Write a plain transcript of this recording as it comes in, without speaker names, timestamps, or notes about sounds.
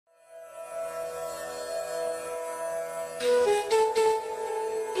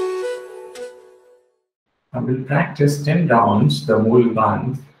I will practice 10 rounds, the Moola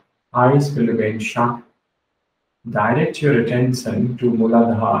Bandha. Eyes will remain shut. Direct your attention to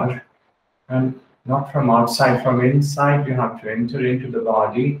Muladhara, and not from outside, from inside you have to enter into the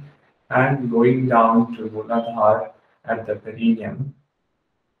body and going down to Muladhara at the perineum.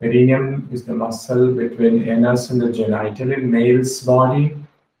 Perineum is the muscle between anus and the genital in male's body,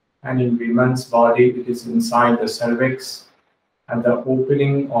 and in women's body it is inside the cervix and the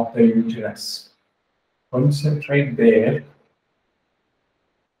opening of the uterus. Concentrate there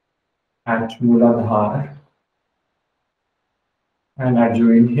at Muladhara, and as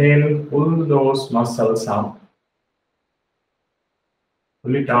you inhale, pull those muscles up.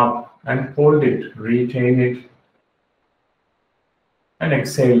 Pull it up and hold it, retain it, and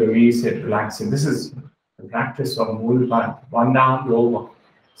exhale, release it, relax it. This is the practice of Moola Bandha. One round over.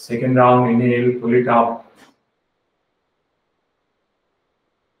 Second round, inhale, pull it up.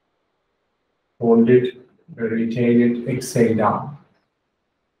 Hold it, retain it, exhale down.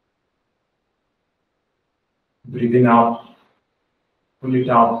 Breathe in up, pull it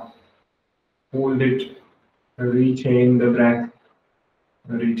up, hold it, retain the breath,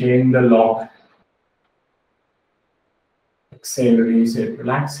 retain the lock. Exhale, release it,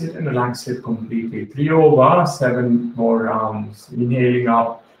 relax it, and relax it completely. 3 over, 7 more rounds. Inhaling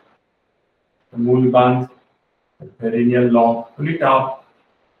up, the Moola Bandha, the perineal lock, pull it up,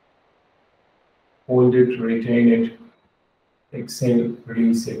 hold it, retain it, exhale,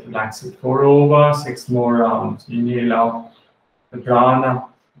 release it, relax it. 4 over, 6 more rounds. Inhale up, the prana,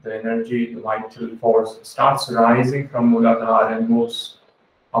 the energy, the vital force starts rising from Muladhara and moves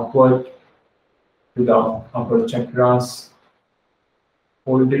upward to the upper chakras.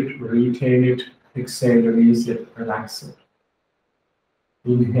 Hold it, retain it, exhale, release it, relax it.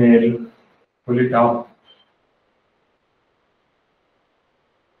 Inhale, pull it up,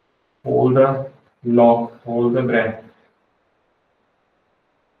 hold the lock, hold the breath.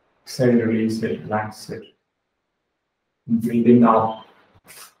 Exhale, release it, relax it. Breathing out.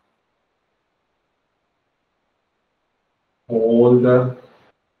 Hold the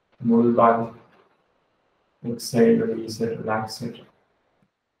Moola Bandha. Exhale, release it, relax it.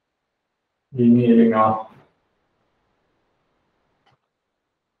 Inhaling up.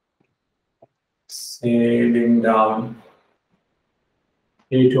 Exhaling down.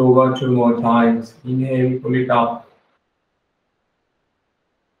 8 over, 2 more times. Inhale, pull it up.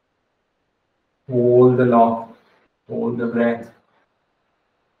 Hold the lock. Hold the breath.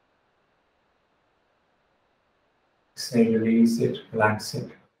 Exhale, release it, relax it.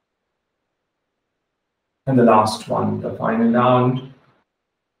 And the last one, the final round.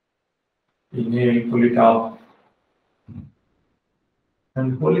 Inhale, pull it up.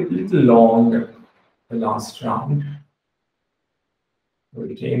 And hold it a little longer, the last round.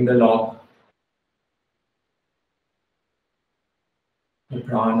 Retain the lock. The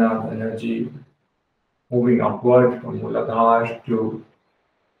prana, the energy, moving upward from Muladhara to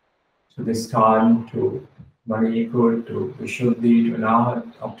this time to Manipur, to Vishuddhi, to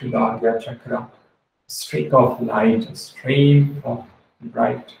Anahata, up to the Adya chakra. Streak of light, a stream of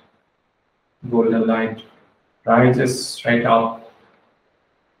bright golden light rises straight up.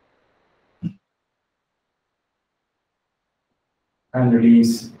 And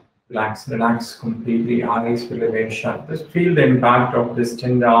release, relax, relax completely, eyes will remain shut. Just feel the impact of this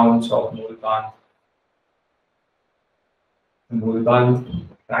 10 rounds of Moola Bandha. The Moola Bandha,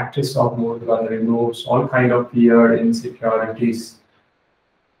 practice of Moola Bandha removes all kind of fear, insecurities,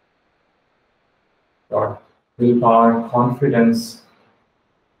 your willpower, confidence,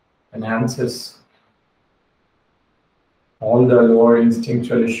 enhances all the lower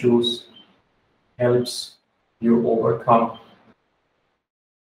instinctual issues, helps you overcome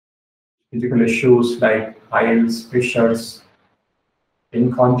physical issues like piles, fissures,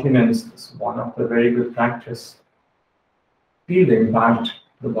 incontinence. Is one of the very good practice. Feel the impact,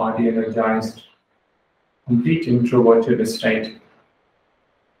 the body energized, complete introverted state.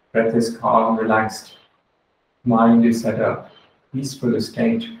 Breath is calm, relaxed. Mind is at a peaceful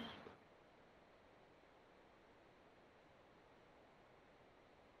state.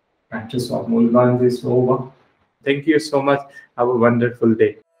 Practice of Moola Bandha is over. Thank you so much. Have a wonderful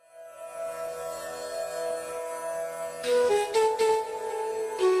day.